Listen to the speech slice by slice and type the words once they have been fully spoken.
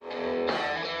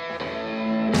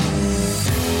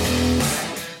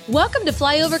Welcome to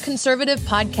Flyover Conservative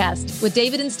Podcast with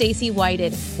David and Stacey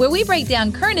Whited, where we break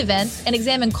down current events and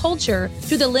examine culture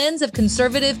through the lens of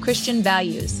conservative Christian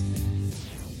values.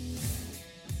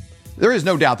 There is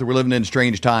no doubt that we're living in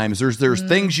strange times. There's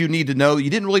things you need to know you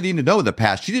didn't really need to know in the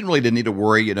past. You didn't really need to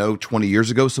worry, 20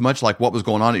 years ago so much like what was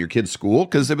going on at your kid's school,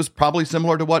 because it was probably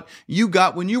similar to what you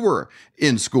got when you were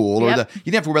in school. Yep. Or you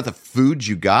didn't have to worry about the food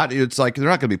you got. It's like they're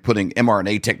not going to be putting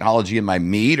mRNA technology in my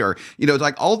meat, or it's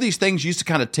like all these things you used to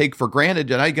kind of take for granted,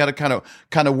 and I got to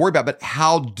kind of worry about. But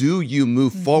how do you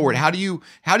move forward? How do you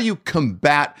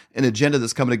combat an agenda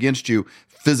that's coming against you?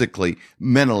 Physically,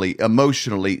 mentally,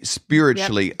 emotionally,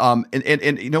 spiritually. Yep.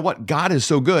 And you know what? God is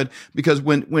so good, because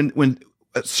when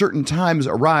certain times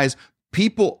arise,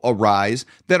 people arise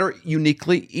that are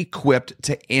uniquely equipped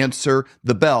to answer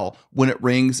the bell when it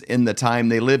rings in the time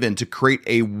they live in, to create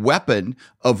a weapon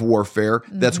of warfare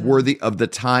that's worthy of the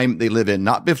time they live in,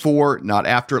 not before, not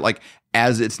after, like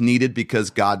as it's needed, because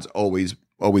God's always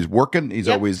working. He's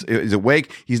he's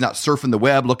awake. He's not surfing the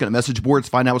web, looking at message boards,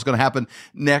 find out what's going to happen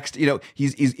next.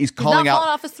 He's calling out.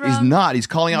 Off his throne. He's not. He's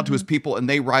calling out to his people, and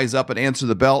they rise up and answer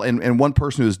the bell. And one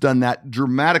person who has done that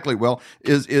dramatically well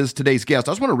is today's guest.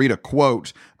 I just want to read a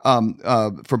quote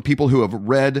from people who have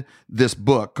read this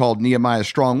book called Nehemiah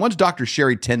Strong. One's Dr.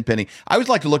 Sherry Tenpenny. I always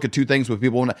like to look at two things with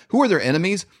people: who are their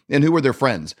enemies and who are their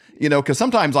friends. Because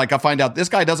sometimes, like, I find out this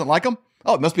guy doesn't like them.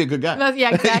 Oh, it must be a good guy.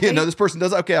 Yeah, exactly. This person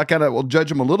does. Okay, I kind of will judge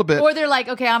them a little bit. Or they're like,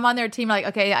 okay, I'm on their team. Like,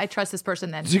 okay, I trust this person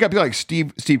then. So you got people like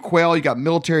Steve Quayle. You got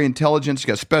military intelligence. You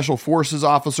got special forces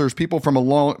officers. People from a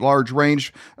large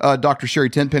range. Dr.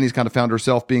 Sherry Tenpenny's kind of found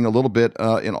herself being a little bit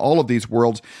in all of these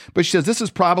worlds. But she says this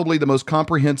is probably the most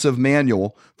comprehensive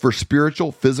manual for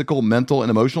spiritual, physical, mental,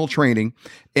 and emotional training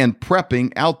and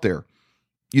prepping out there.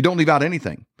 You don't leave out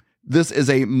anything. This is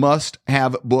a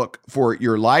must-have book for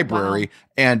your library.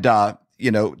 Wow. And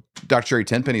Dr. Sherry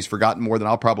Tenpenny's forgotten more than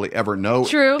I'll probably ever know.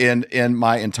 True. in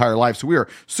my entire life. So we are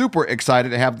super excited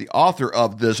to have the author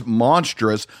of this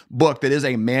monstrous book that is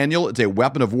a manual. It's a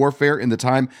weapon of warfare in the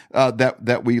time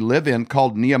that we live in,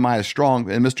 called Nehemiah Strong,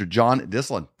 and Mr. John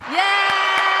Dyslin. Yay!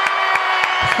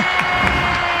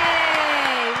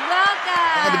 Welcome!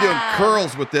 I've been doing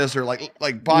curls with this, or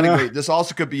like body weight. This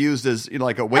also could be used as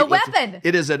like a weight. A weapon.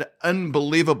 It is an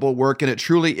unbelievable work, and it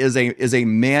truly is a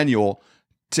manual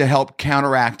to help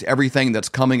counteract everything that's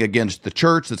coming against the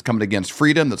church, that's coming against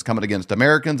freedom, that's coming against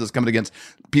Americans, that's coming against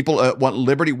people want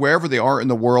liberty wherever they are in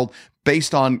the world,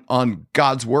 based on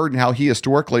God's word and how he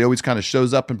historically always kind of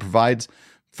shows up and provides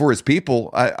for his people.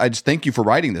 I just thank you for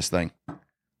writing this thing.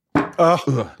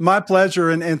 My pleasure.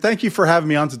 And thank you for having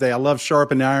me on today. I love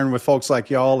sharpening iron with folks like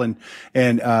y'all and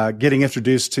getting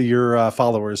introduced to your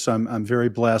followers. So I'm very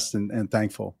blessed and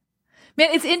thankful.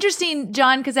 Man, it's interesting,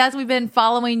 John, because as we've been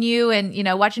following you and,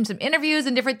 watching some interviews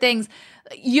and different things,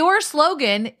 your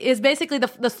slogan is basically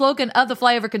the slogan of the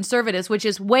Flyover Conservatives, which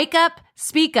is wake up,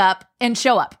 speak up, and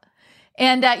show up.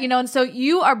 And, and so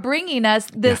you are bringing us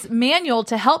this manual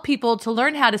to help people to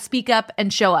learn how to speak up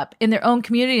and show up in their own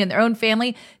community, in their own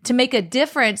family, to make a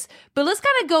difference. But let's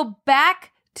kind of go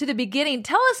back to the beginning.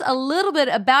 Tell us a little bit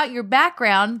about your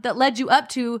background that led you up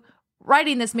to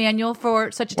writing this manual for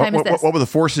such a time as this. What were the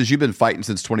forces you've been fighting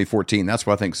since 2014? That's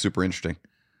what I think is super interesting.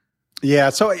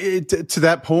 Yeah. So to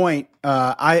that point,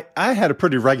 I had a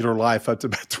pretty regular life up to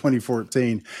about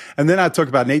 2014. And then I took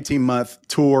about an 18-month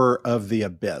tour of the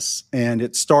abyss. And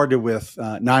it started with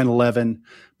 9/11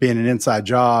 being an inside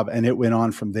job, and it went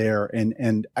on from there.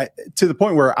 And to the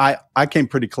point where I came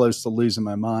pretty close to losing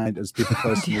my mind, as people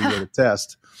close to me would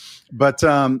attest. But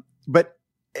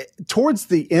towards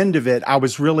the end of it, I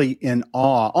was really in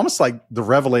awe, almost like the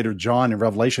Revelator John in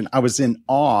Revelation. I was in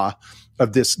awe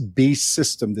of this beast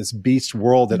system, this beast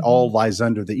world that all lies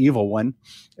under the evil one,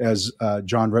 as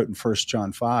John wrote in 1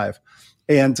 John 5.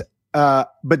 And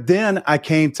but then I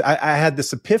had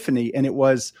this epiphany, and it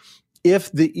was,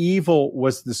 if the evil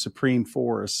was the supreme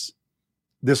force,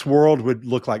 this world would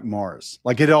look like Mars.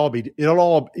 Like it'll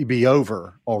all be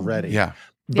over already. Yeah.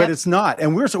 But it's not.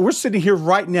 And we're sitting here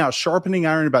right now, sharpening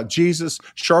iron about Jesus,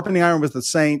 sharpening iron with the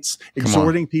saints,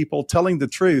 exhorting people, telling the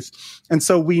truth. And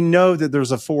so we know that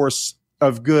there's a force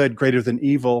of good greater than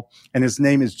evil, and his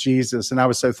name is Jesus. And I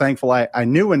was so thankful I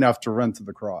knew enough to run to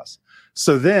the cross.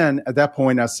 So then at that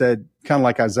point I said, kind of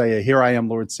like Isaiah, here I am,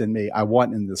 Lord, send me. I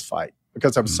want in this fight,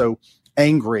 because I was so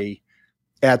angry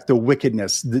at the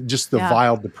wickedness, just the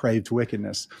vile, depraved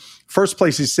wickedness. First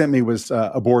place he sent me was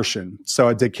abortion. So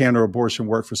I did counter-abortion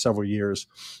work for several years.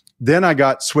 Then I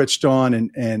got switched on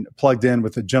and plugged in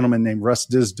with a gentleman named Russ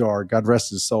Dizdar. God rest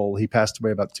his soul. He passed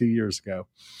away about 2 years ago.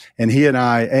 And he and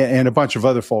I, and a bunch of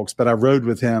other folks, but I rode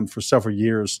with him for several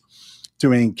years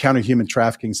doing counter-human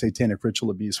trafficking, satanic ritual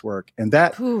abuse work. And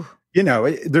that,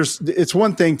 it's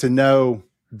one thing to know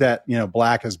that,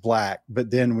 black is black, but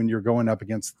then when you're going up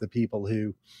against the people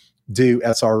who do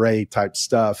SRA type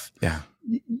stuff,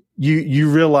 you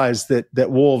realize that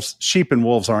sheep and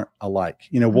wolves aren't alike.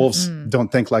 Wolves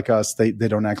don't think like us. They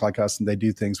don't act like us, and they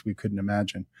do things we couldn't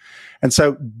imagine. And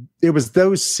so it was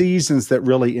those seasons that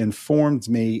really informed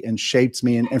me and shaped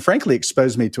me and frankly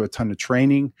exposed me to a ton of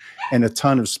training and a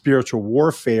ton of spiritual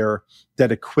warfare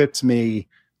that equipped me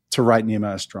to write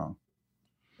Nehemiah Strong.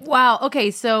 Wow.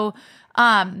 Okay. So,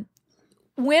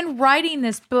 when writing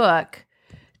this book,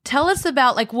 tell us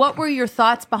about what were your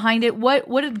thoughts behind it? What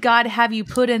did God have you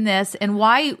put in this, and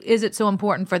why is it so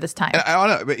important for this time? And I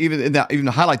want to even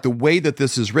highlight the way that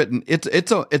this is written.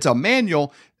 It's a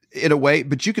manual in a way,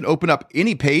 but you can open up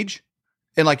any page.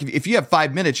 And if you have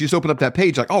 5 minutes, you just open up that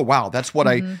page, oh wow, that's what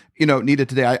I needed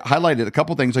today. I highlighted a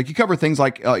couple things. You cover things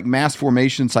like mass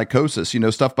formation psychosis,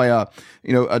 stuff by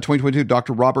 2022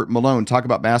 Dr. Robert Malone, talk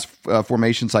about mass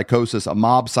formation psychosis, a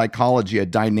mob psychology, a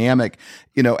dynamic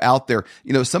out there.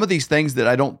 Some of these things that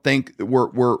I don't think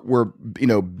were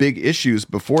big issues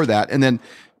before that. And then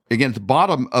again, at the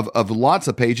bottom of lots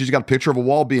of pages, you got a picture of a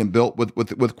wall being built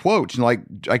with quotes, like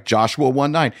Joshua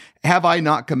 1:9. Have I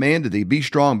not commanded thee? Be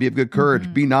strong, be of good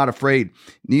courage, be not afraid,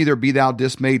 neither be thou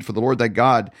dismayed, for the Lord thy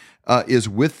God is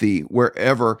with thee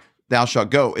wherever thou shalt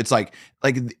go. It's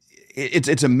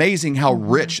it's amazing how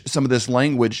rich some of this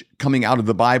language coming out of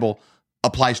the Bible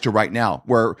applies to right now,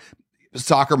 where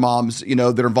soccer moms,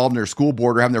 that are involved in their school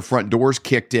board are having their front doors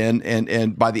kicked in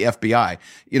and by the FBI.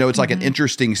 It's like an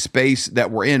interesting space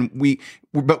that we're in.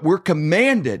 But we're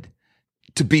commanded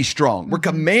to be strong. We're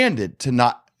commanded to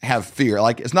not have fear.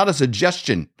 It's not a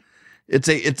suggestion. It's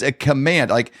a command.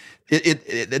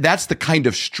 That's the kind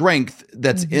of strength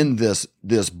that's in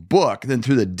this book, then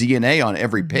through the DNA on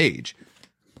every page.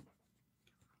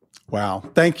 Wow.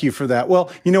 Thank you for that. Well,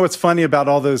 what's funny about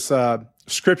all those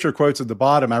scripture quotes at the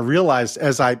bottom, I realized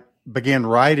as I began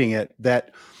writing it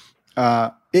that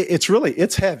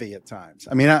it's heavy at times.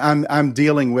 I mean, I'm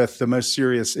dealing with the most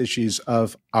serious issues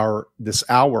of this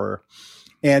hour,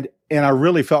 and I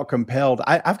really felt compelled.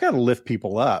 I've got to lift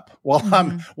people up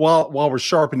while we're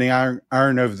sharpening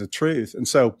iron over the truth. And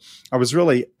so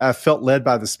I felt led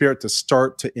by the Spirit to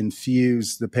start to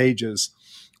infuse the pages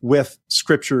with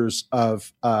scriptures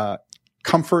of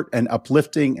comfort and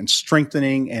uplifting and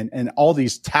strengthening and all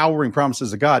these towering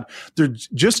promises of God. They're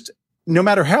just, no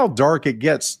matter how dark it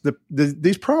gets,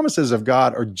 these promises of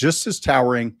God are just as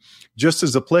towering, just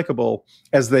as applicable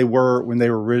as they were when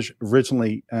they were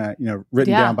originally,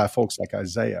 written down by folks like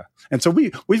Isaiah. And so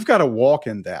we've got to walk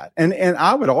in that. And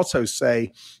I would also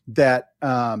say that,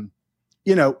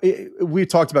 we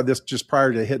talked about this just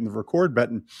prior to hitting the record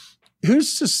button.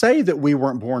 Who's to say that we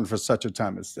weren't born for such a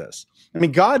time as this? I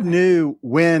mean, God knew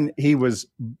when he was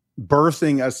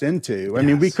birthing us into. I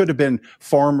mean, we could have been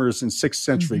farmers in 6th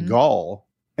century Gaul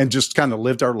and just kind of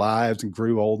lived our lives and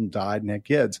grew old and died and had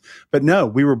kids. But no,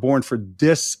 we were born for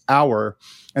this hour.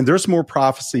 And there's more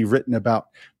prophecy written about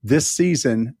this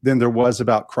season than there was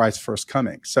about Christ's first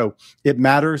coming. So it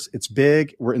matters. It's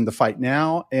big. We're in the fight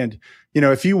now. And,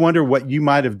 if you wonder what you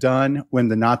might have done when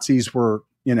the Nazis were,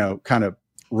 kind of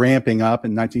ramping up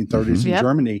in 1930s in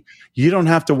Germany, you don't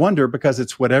have to wonder, because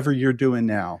it's whatever you're doing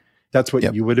now. That's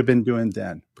what you would have been doing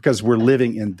then, because we're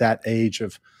living in that age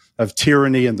of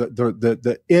tyranny and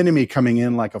the enemy coming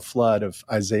in like a flood of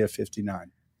Isaiah 59.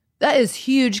 That is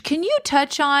huge. Can you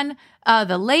touch on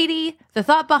the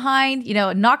thought behind,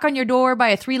 knock on your door by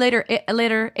a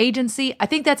 3-letter agency? I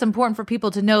think that's important for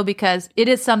people to know, because it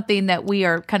is something that we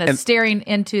are kind of staring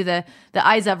into the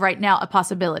eyes of right now, a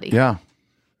possibility. Yeah.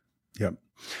 Yep.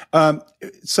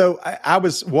 So I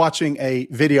was watching a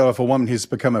video of a woman who's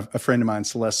become a friend of mine,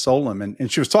 Celeste Solem,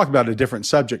 and she was talking about a different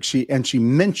subject. She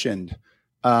mentioned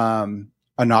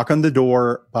a knock on the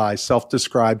door by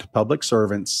self-described public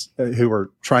servants who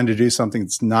are trying to do something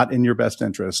that's not in your best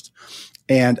interest,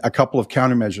 and a couple of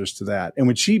countermeasures to that. And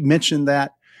when she mentioned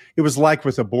that, it was like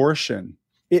with abortion.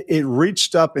 It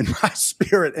reached up in my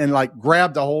spirit and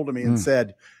grabbed a hold of me and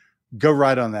said, go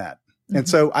right on that. And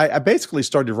so I basically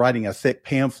started writing a thick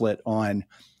pamphlet on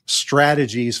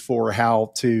strategies for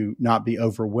how to not be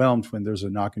overwhelmed when there's a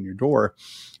knock on your door.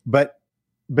 But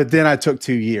then I took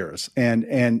 2 years, and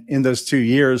in those 2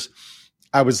 years,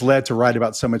 I was led to write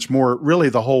about so much more, really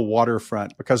the whole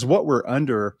waterfront, because what we're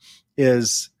under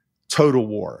is total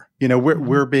war.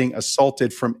 We're being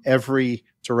assaulted from every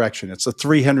direction. It's a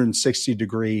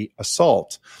 360-degree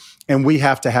assault. And we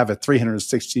have to have a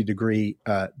 360-degree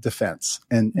defense.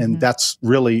 And that's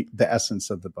really the essence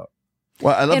of the book.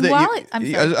 Well, I love And that. while I'm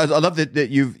sorry. I love that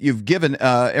you've given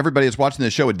everybody that's watching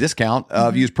the show a discount.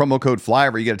 Use promo code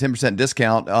Flyover, you get a 10%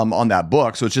 discount on that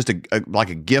book. So it's just like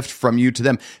a gift from you to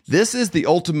them. This is the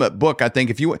ultimate book, I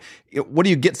think. What do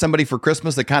you get somebody for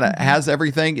Christmas that kind of has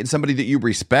everything, and somebody that you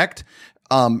respect?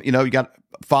 You got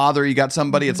father, you got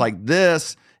somebody. It's like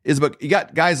this is a book. You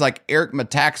got guys like Eric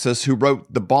Metaxas, who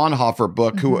wrote the Bonhoeffer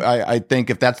book, who I think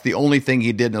if that's the only thing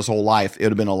he did in his whole life, it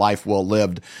would have been a life well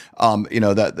lived.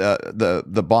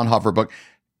 The Bonhoeffer book,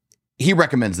 he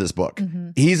recommends this book.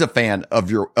 He's a fan of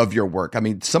your work. I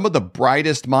mean, some of the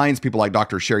brightest minds, people like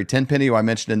Dr. Sherry Tenpenny, who I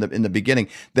mentioned in the beginning,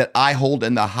 that I hold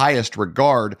in the highest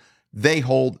regard, they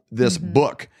hold this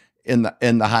book in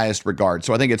the highest regard.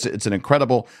 So I think it's an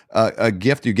incredible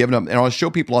gift you've given them. And I'll show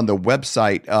people on the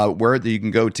website where you can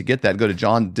go to get that. Go to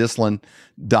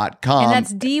johndyslin.com. And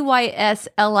that's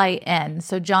Dyslin.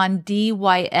 So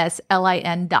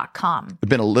johndyslin.com. It'd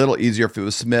been a little easier if it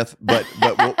was Smith, but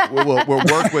we'll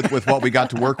work with what we got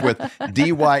to work with.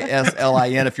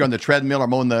 Dyslin. If you're on the treadmill or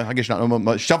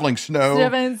mowing shoveling snow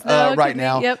right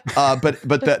now. Yep. But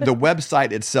the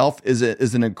website itself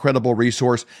is an incredible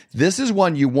resource. This is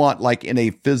one you want like in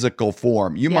a physical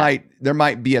form. There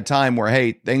might be a time where,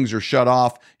 hey, things are shut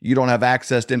off. You don't have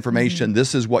access to information.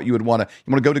 This is what you would want to.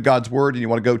 You want to go to God's Word, and you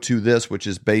want to go to this, which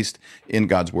is based in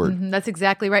God's Word. That's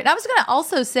exactly right. And I was going to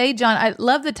also say, John, I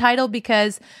love the title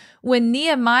because when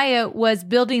Nehemiah was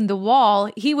building the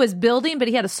wall, he was building, but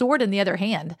he had a sword in the other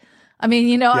hand. I mean,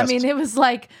 Yes. it was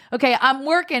like, okay, I'm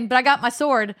working, but I got my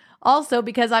sword also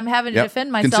because I'm having to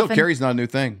defend myself. Concealed carry's not a new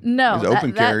thing. No, it's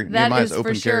open carry. That Nehemiah's is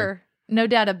open for carry. sure. No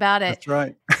doubt about it. That's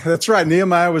right. That's right.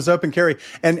 Nehemiah was open carry.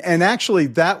 And actually,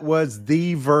 that was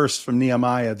the verse from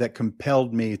Nehemiah that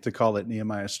compelled me to call it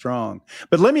Nehemiah Strong.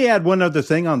 But let me add one other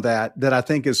thing on that I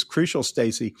think is crucial,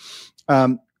 Stacy.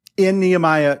 In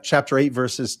Nehemiah chapter 8,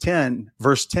 verse 10,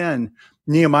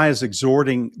 Nehemiah is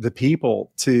exhorting the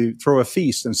people to throw a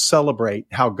feast and celebrate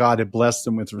how God had blessed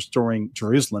them with restoring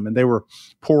Jerusalem. And they were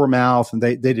poor mouthed and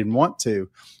they didn't want to.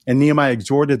 And Nehemiah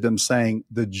exhorted them saying,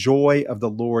 the joy of the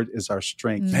Lord is our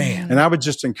strength. Man. And I would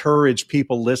just encourage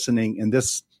people listening in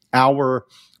this hour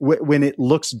when it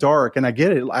looks dark, and I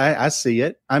get it, I see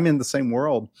it, I'm in the same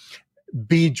world.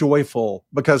 Be joyful,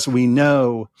 because we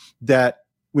know that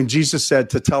when Jesus said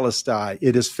to Telestai,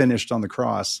 it is finished on the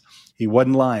cross, he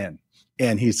wasn't lying.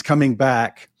 And he's coming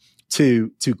back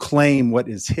to claim what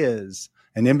is his.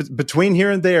 And in between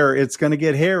here and there, it's going to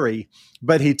get hairy.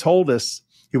 But he told us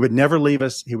he would never leave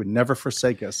us. He would never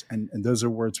forsake us. And those are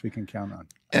words we can count on.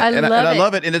 I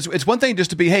love it. And it's one thing just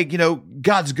to be, hey,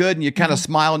 God's good, and you kind of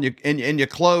smile and you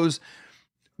close.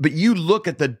 But you look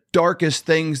at the darkest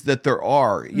things that there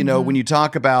are, when you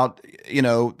talk about,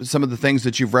 some of the things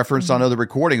that you've referenced on other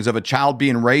recordings of a child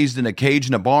being raised in a cage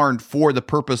in a barn for the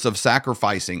purpose of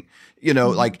sacrificing,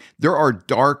 like there are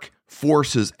dark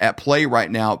forces at play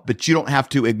right now, but you don't have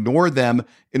to ignore them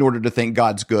in order to think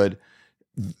God's good.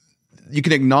 You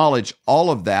can acknowledge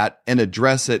all of that and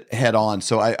address it head on.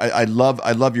 So I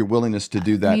love your willingness to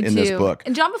do that in this book.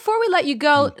 And John, before we let you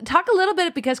go, talk a little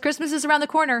bit, because Christmas is around the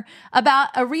corner, about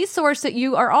a resource that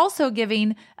you are also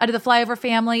giving out of the Flyover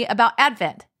family about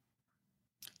Advent.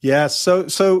 Yes. So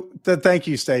thank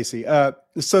you, Stacy.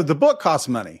 So the book costs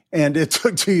money, and it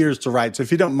took 2 years to write. So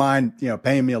if you don't mind,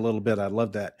 paying me a little bit, I'd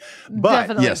love that. But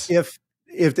Definitely. Yes.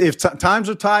 If times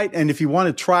are tight, and if you want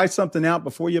to try something out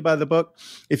before you buy the book,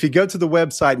 if you go to the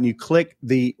website and you click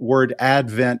the word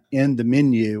Advent in the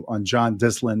menu on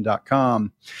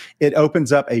johndyslin.com, it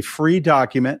opens up a free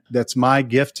document that's my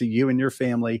gift to you and your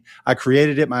family. I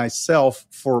created it myself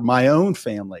for my own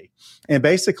family. And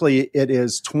basically, it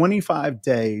is 25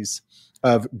 days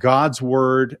of God's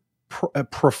word,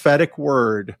 prophetic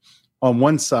word on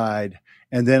one side.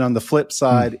 And then on the flip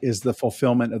side is the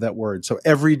fulfillment of that word. So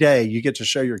every day you get to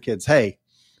show your kids, hey,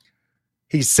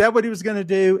 he said what he was going to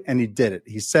do, and he did it.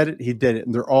 He said it, he did it.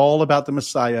 And they're all about the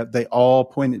Messiah. They all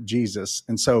point at Jesus.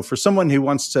 And so for someone who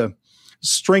wants to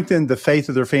strengthen the faith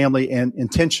of their family and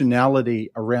intentionality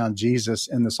around Jesus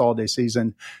in this holiday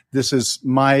season, this is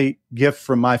my gift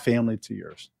from my family to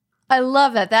yours. I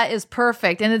love that. That is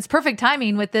perfect. And it's perfect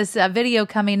timing with this video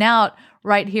coming out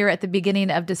right here at the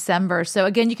beginning of December. So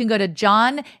again, you can go to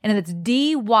John, and it's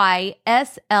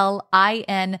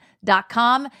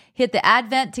DYSLIN.com. Hit the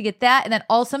Advent to get that. And then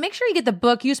also make sure you get the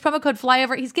book. Use promo code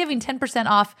Flyover. He's giving 10%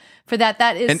 off for that.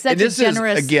 That is such a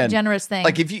generous thing.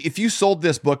 Like if you sold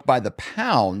this book by the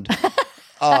pound,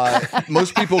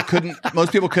 most people couldn't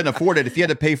afford it. If you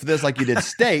had to pay for this like you did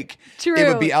steak, True. It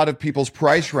would be out of people's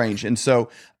price range. And so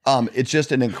It's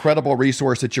just an incredible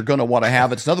resource that you're going to want to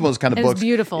have. It's another one of those kind of It's books.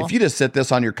 beautiful. If you just sit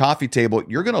this on your coffee table,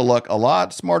 you're going to look a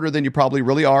lot smarter than you probably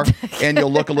really are, and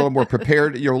you'll look a little more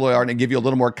prepared. You'll learn and give you a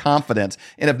little more confidence.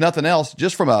 And if nothing else,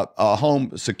 just from a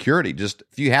home security, just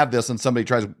if you have this and somebody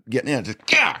tries getting in, just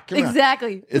come here.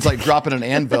 Exactly. It's like dropping an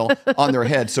anvil on their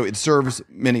head. So it serves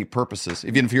many purposes.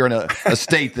 Even if you're in a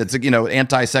state that's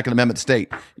anti-Second Amendment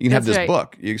state, you can have That's this right.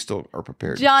 book. You still are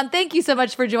prepared. John, thank you so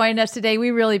much for joining us today.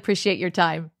 We really appreciate your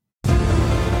time.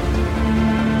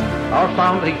 Our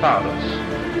founding fathers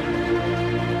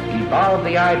evolved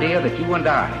the idea that you and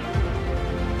I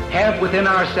have within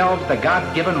ourselves the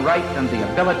God-given right and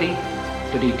the ability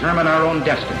to determine our own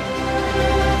destiny.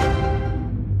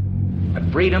 But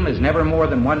freedom is never more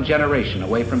than one generation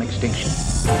away from extinction.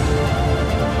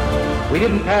 We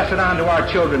didn't pass it on to our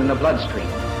children in the bloodstream.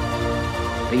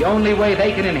 The only way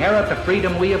they can inherit the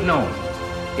freedom we have known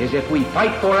is if we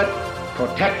fight for it,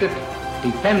 protect it,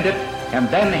 defend it, and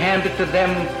then hand it to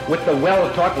them with the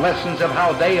well-taught lessons of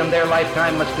how they in their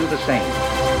lifetime must do the same.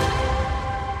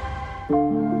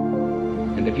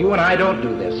 And if you and I don't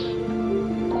do this,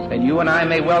 then you and I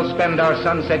may well spend our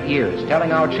sunset years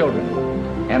telling our children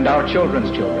and our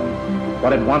children's children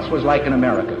what it once was like in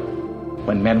America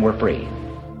when men were free.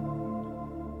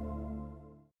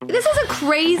 This is a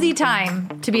crazy time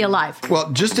to be alive.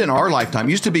 Well, just in our lifetime,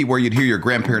 used to be where you'd hear your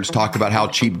grandparents talk about how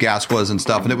cheap gas was and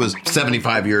stuff, and it was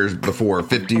 75 years before,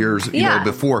 50 years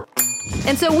before.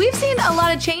 And so we've seen a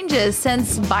lot of changes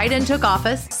since Biden took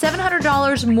office.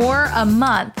 $700 more a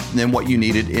month Than what you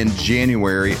needed in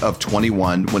January of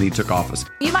 21 when he took office.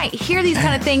 You might hear these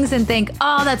kind of things and think,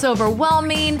 oh, that's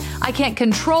overwhelming. I can't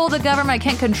control the government. I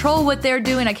can't control what they're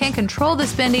doing. I can't control the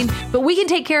spending, but we can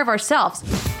take care of ourselves.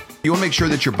 You want to make sure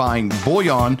that you're buying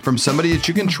bullion from somebody that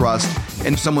you can trust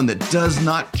and someone that does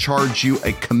not charge you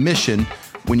a commission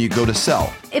when you go to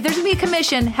sell. If there's going to be a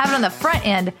commission, have it on the front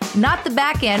end, not the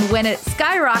back end when it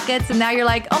skyrockets and now you're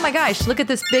like, oh my gosh, look at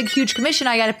this big, huge commission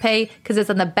I got to pay because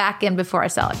it's on the back end before I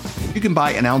sell it. You can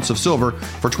buy an ounce of silver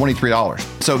for $23.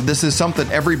 So this is something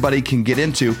everybody can get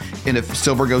into. And if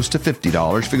silver goes to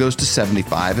 $50, if it goes to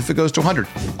 $75, if it goes to $100,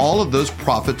 all of those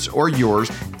profits are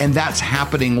yours. And that's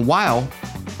happening while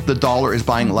the dollar is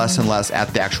buying less and less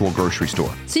at the actual grocery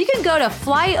store. So you can go to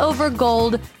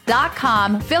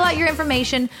flyovergold.com, fill out your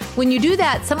information. When you do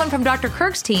that, someone from Dr.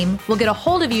 Kirk's team will get a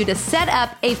hold of you to set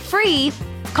up a free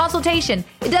consultation.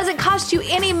 It doesn't cost you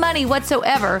any money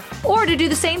whatsoever. Or to do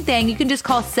the same thing, you can just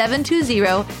call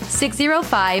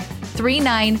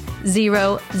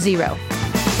 720-605-3900.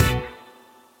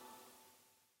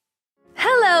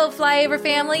 Hello, Flyover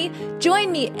family.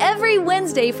 Join me every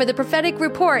Wednesday for the Prophetic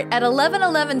Report at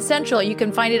 11:11 Central. You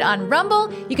can find it on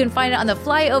Rumble. You can find it on the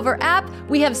Flyover app.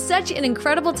 We have such an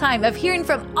incredible time of hearing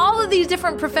from all of these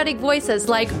different prophetic voices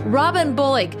like Robin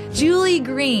Bullock, Julie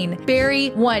Green, Barry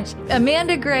Wunsch,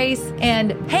 Amanda Grace,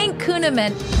 and Hank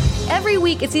Kuhneman. Every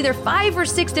week, it's either 5 or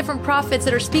 6 different prophets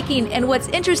that are speaking, and what's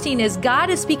interesting is God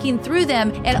is speaking through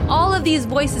them, and all of these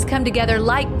voices come together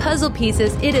like puzzle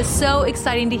pieces. It is so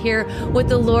exciting to hear what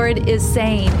the Lord is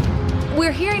saying.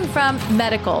 We're hearing from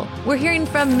medical. We're hearing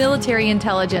from military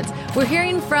intelligence. We're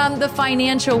hearing from the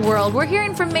financial world. We're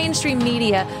hearing from mainstream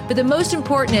media. But the most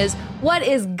important is, what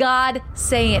is God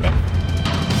saying?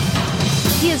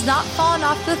 He has not fallen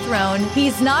off the throne.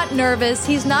 He's not nervous.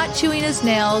 He's not chewing his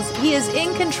nails. He is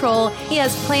in control. He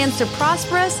has plans to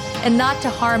prosper us and not to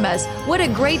harm us. What a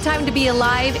great time to be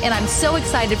alive, and I'm so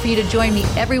excited for you to join me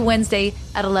every Wednesday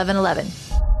at 11:11.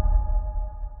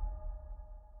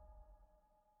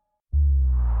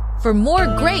 For more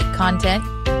great content,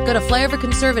 go to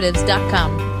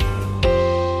flyoverconservatives.com.